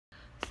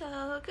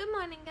So, good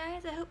morning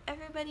guys. I hope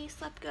everybody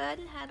slept good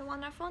and had a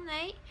wonderful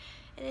night.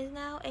 It is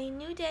now a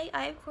new day.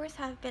 I, of course,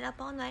 have been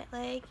up all night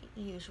like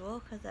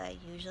usual, because I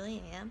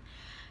usually am.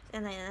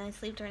 And I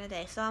sleep during the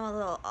day, so I'm a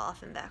little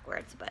off and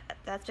backwards, but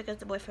that's because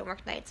the boyfriend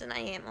works nights and I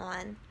am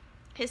on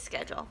his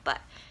schedule.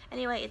 But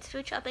anyway, it's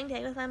food shopping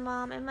day with my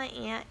mom and my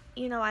aunt.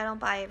 You know, I don't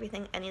buy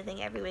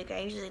anything every week. I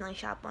usually only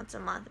shop once a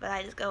month, but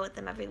I just go with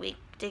them every week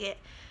to get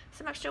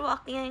some extra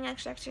walking,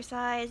 extra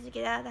exercise, to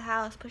get out of the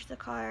house, push the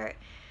cart,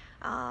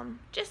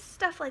 just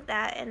stuff like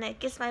that, and it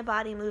gets my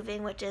body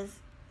moving, which is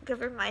good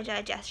for my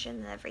digestion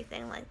and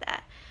everything like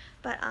that.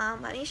 But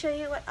let me show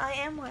you what I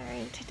am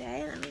wearing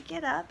today. Let me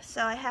get up.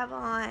 So I have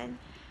on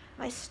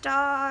my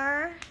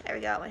Star, there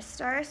we go, my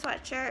Star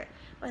sweatshirt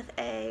with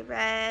a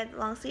red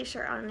long sleeve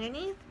shirt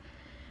underneath,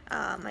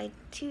 my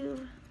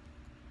two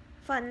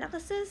fun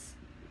necklaces,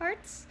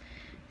 hearts,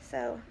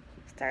 so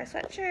Star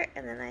sweatshirt,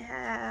 and then I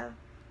have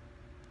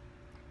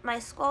my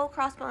skull,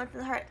 crossbones,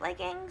 and heart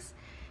leggings,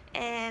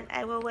 and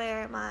I will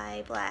wear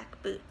my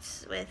black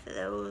boots with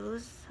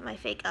those, my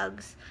fake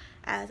Uggs,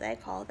 as I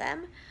call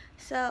them.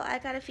 So I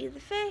gotta feed the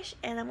fish,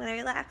 and I'm gonna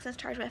relax and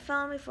charge my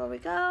phone before we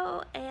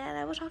go, and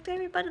I will talk to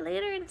everybody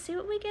later and see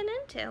what we get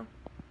into.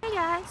 Hey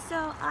guys,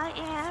 so I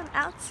am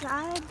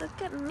outside.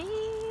 Look at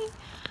me.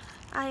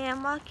 I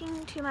am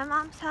walking to my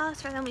mom's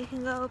house, and then we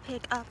can go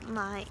pick up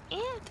my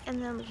aunt, and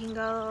then we can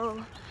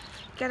go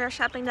get our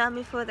shopping done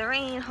before the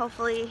rain.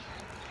 Hopefully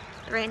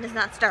the rain does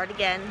not start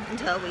again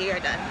until we are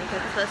done,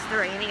 because it's supposed to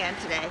rain again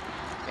today.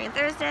 Rain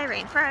Thursday,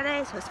 rain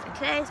Friday, it's supposed to rain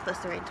today, it's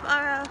supposed to rain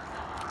tomorrow.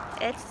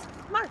 It's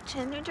March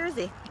in New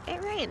Jersey.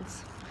 It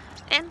rains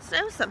and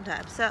snows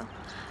sometimes, so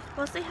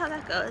we'll see how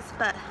that goes.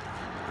 But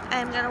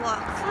I'm gonna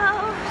walk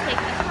slow, take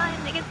my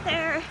time to get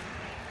there,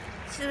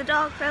 see the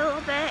dog for a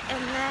little bit,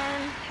 and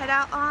then head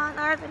out on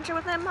our adventure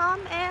with my mom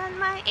and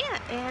my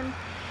aunt and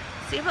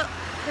see what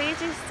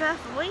crazy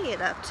stuff we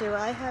get up to.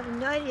 I have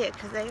no idea,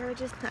 because they are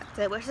just nuts.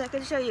 I wish I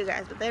could show you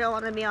guys, but they don't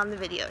want to be on the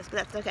videos, but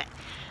that's okay,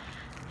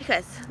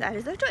 because that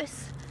is their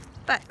choice.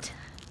 But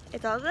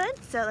it's all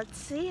good, so let's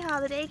see how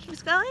the day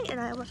keeps going, and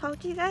I will talk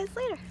to you guys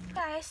later.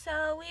 Guys,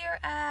 so we are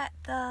at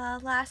the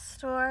last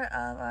store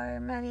of our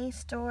many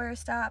store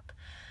stop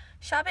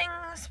shopping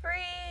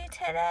spree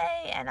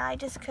today, and I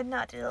just could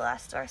not do the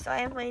last store, so I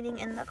am waiting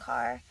in the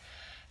car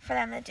for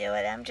them to do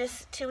it. I'm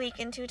just too weak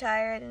and too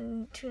tired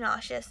and too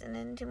nauseous and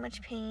in too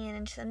much pain,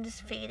 and I'm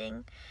just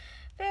fading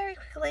very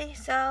quickly,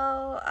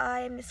 so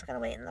I'm just gonna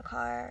wait in the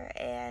car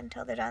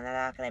until they're done. They're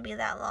not gonna be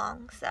that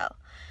long, so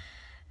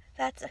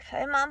that's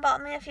okay. Mom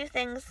bought me a few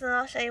things, and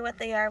I'll show you what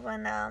they are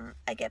when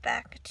I get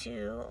back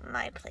to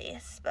my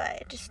place. But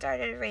it just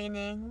started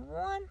raining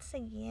once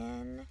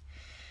again.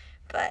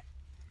 But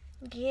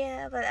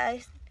yeah, but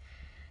I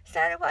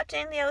started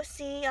watching The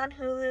O.C. on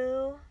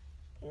Hulu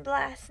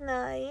last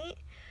night.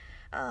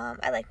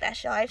 I like that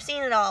show. I've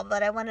seen it all,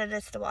 but I wanted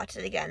us to watch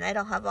it again. I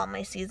don't have all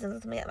my seasons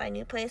with me at my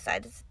new place. I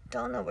just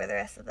don't know where the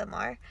rest of them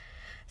are.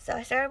 So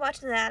I started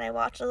watching that. I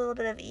watched a little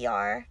bit of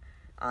ER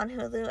on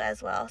Hulu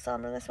as well, so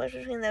I'm going to switch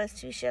between those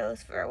two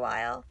shows for a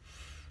while.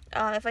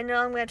 If I know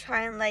I'm going to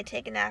try and like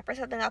take a nap or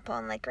something, up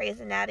on like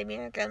Grey's Anatomy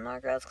or Gilmore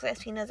Girls, because I've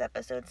seen those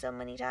episodes so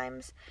many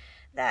times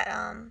that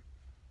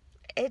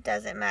it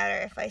doesn't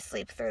matter if I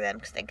sleep through them,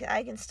 because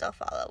I can still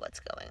follow what's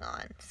going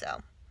on.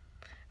 So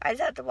I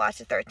just have to watch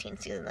the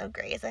 13th season of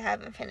Grey's. I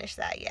haven't finished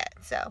that yet,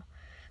 so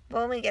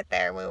when we get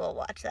there we will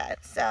watch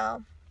that.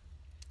 So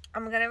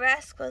I'm going to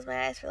rest, close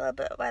my eyes for a little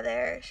bit while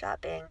they're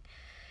shopping,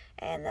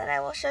 and then I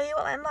will show you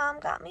what my mom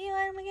got me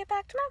when we get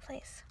back to my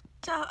place.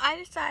 So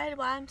I decided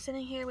while I'm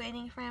sitting here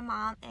waiting for my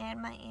mom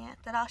and my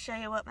aunt that I'll show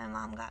you what my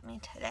mom got me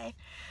today.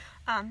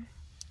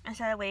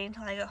 Instead of waiting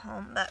until I go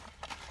home, but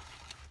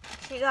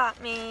she got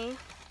me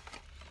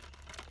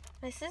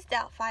Mrs.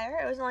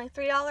 Doubtfire. It was only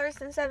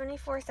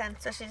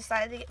 $3.74, so she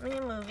decided to get me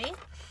a movie.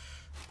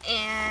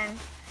 And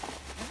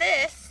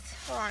this,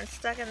 hold on, it's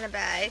stuck in the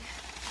bag.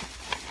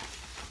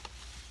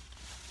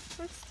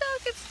 It's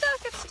stuck, it's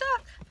stuck, it's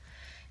stuck.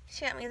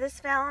 She got me this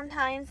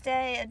Valentine's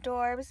Day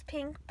Adorbs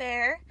Pink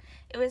Bear.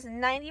 It was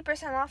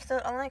 90% off, so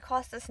it only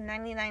cost us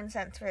 99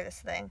 cents for this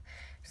thing.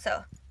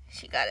 So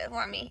she got it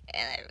for me,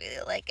 and I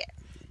really like it.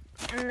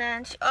 And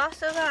then she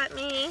also got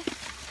me,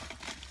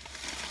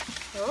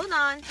 hold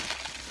on,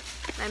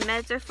 my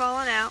meds are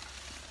falling out.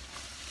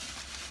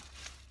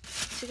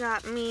 She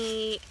got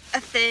me a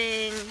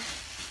thing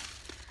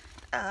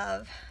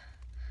of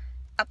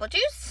apple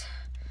juice,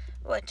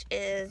 which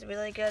is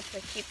really good for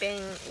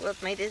keeping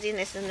with my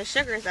dizziness and the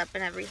sugars up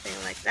and everything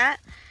like that.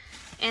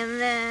 And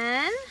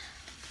then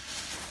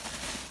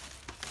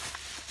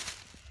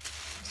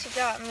she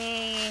got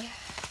me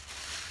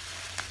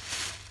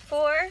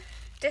 4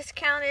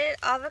 discounted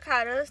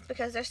avocados,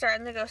 because they're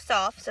starting to go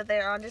soft, so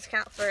they're on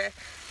discount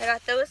I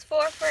got those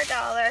 4 for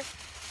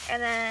 $1.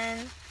 And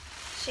then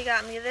she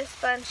got me this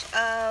bunch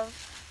of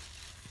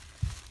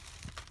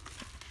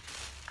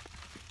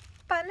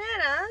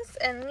bananas,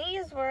 and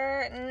these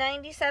were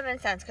 97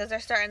 cents because they're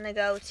starting to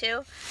go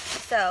too.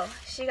 So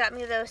she got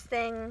me those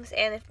things,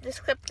 and if this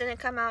clip didn't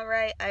come out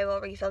right, I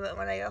will refilm it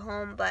when I go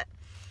home. But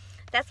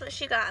that's what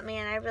she got me,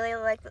 and I really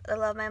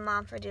love my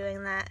mom for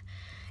doing that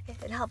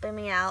and helping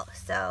me out.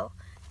 So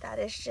that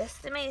is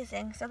just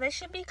amazing. So they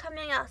should be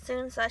coming out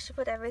soon, so I should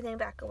put everything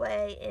back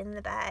away in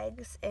the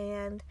bags,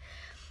 and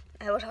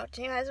I will talk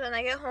to you guys when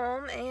I get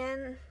home,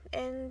 and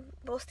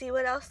we'll see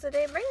what else the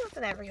day brings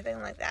and everything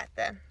like that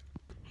then.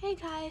 Hey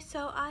guys,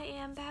 so I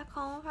am back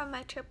home from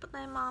my trip with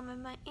my mom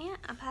and my aunt.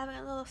 I'm having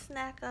a little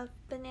snack of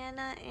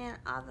banana and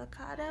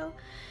avocado.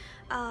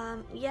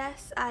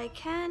 Yes, I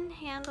can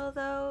handle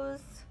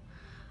those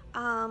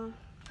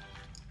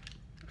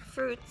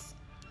fruits.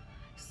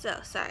 So,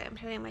 sorry, I'm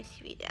turning my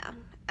TV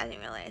down. I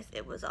didn't realize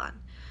it was on.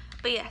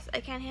 But yes, I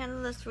can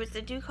handle those fruits.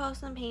 They do cause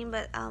some pain,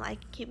 but I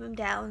can keep them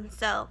down.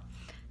 So,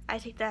 I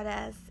take that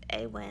as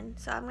a win.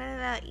 So, I'm going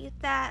to eat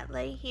that,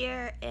 lay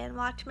here, and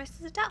watch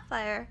Mrs.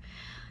 Doubtfire.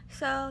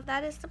 So,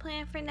 that is the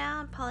plan for now.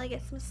 I'll probably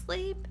get some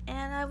sleep,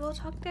 and I will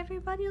talk to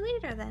everybody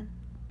later then.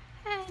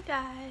 Hey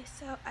guys,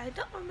 so I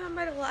don't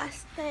remember the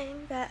last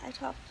thing that I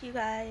talked to you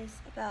guys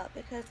about,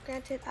 because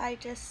granted I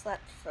just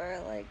slept for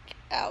like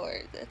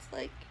hours. It's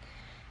like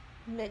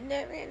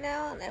midnight right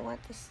now, and I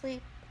went to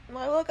sleep. Well,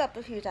 I woke up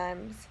a few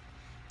times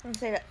and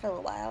stayed up for a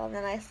little while, and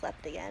then I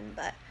slept again.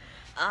 But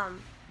I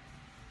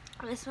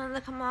just wanted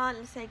to come on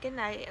and say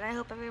goodnight, and I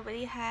hope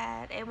everybody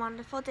had a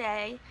wonderful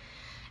day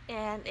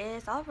and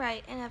is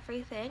alright and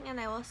everything, and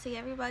I will see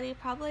everybody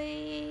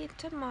probably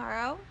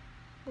tomorrow.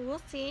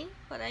 We'll see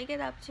what I get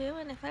up to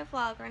and if I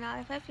vlog or not,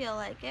 if I feel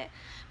like it.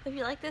 But if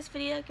you like this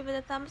video, give it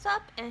a thumbs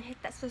up and hit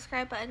that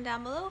subscribe button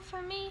down below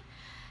for me.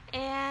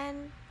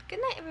 And good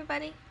night,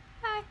 everybody.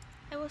 Bye.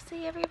 I will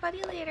see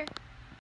everybody later.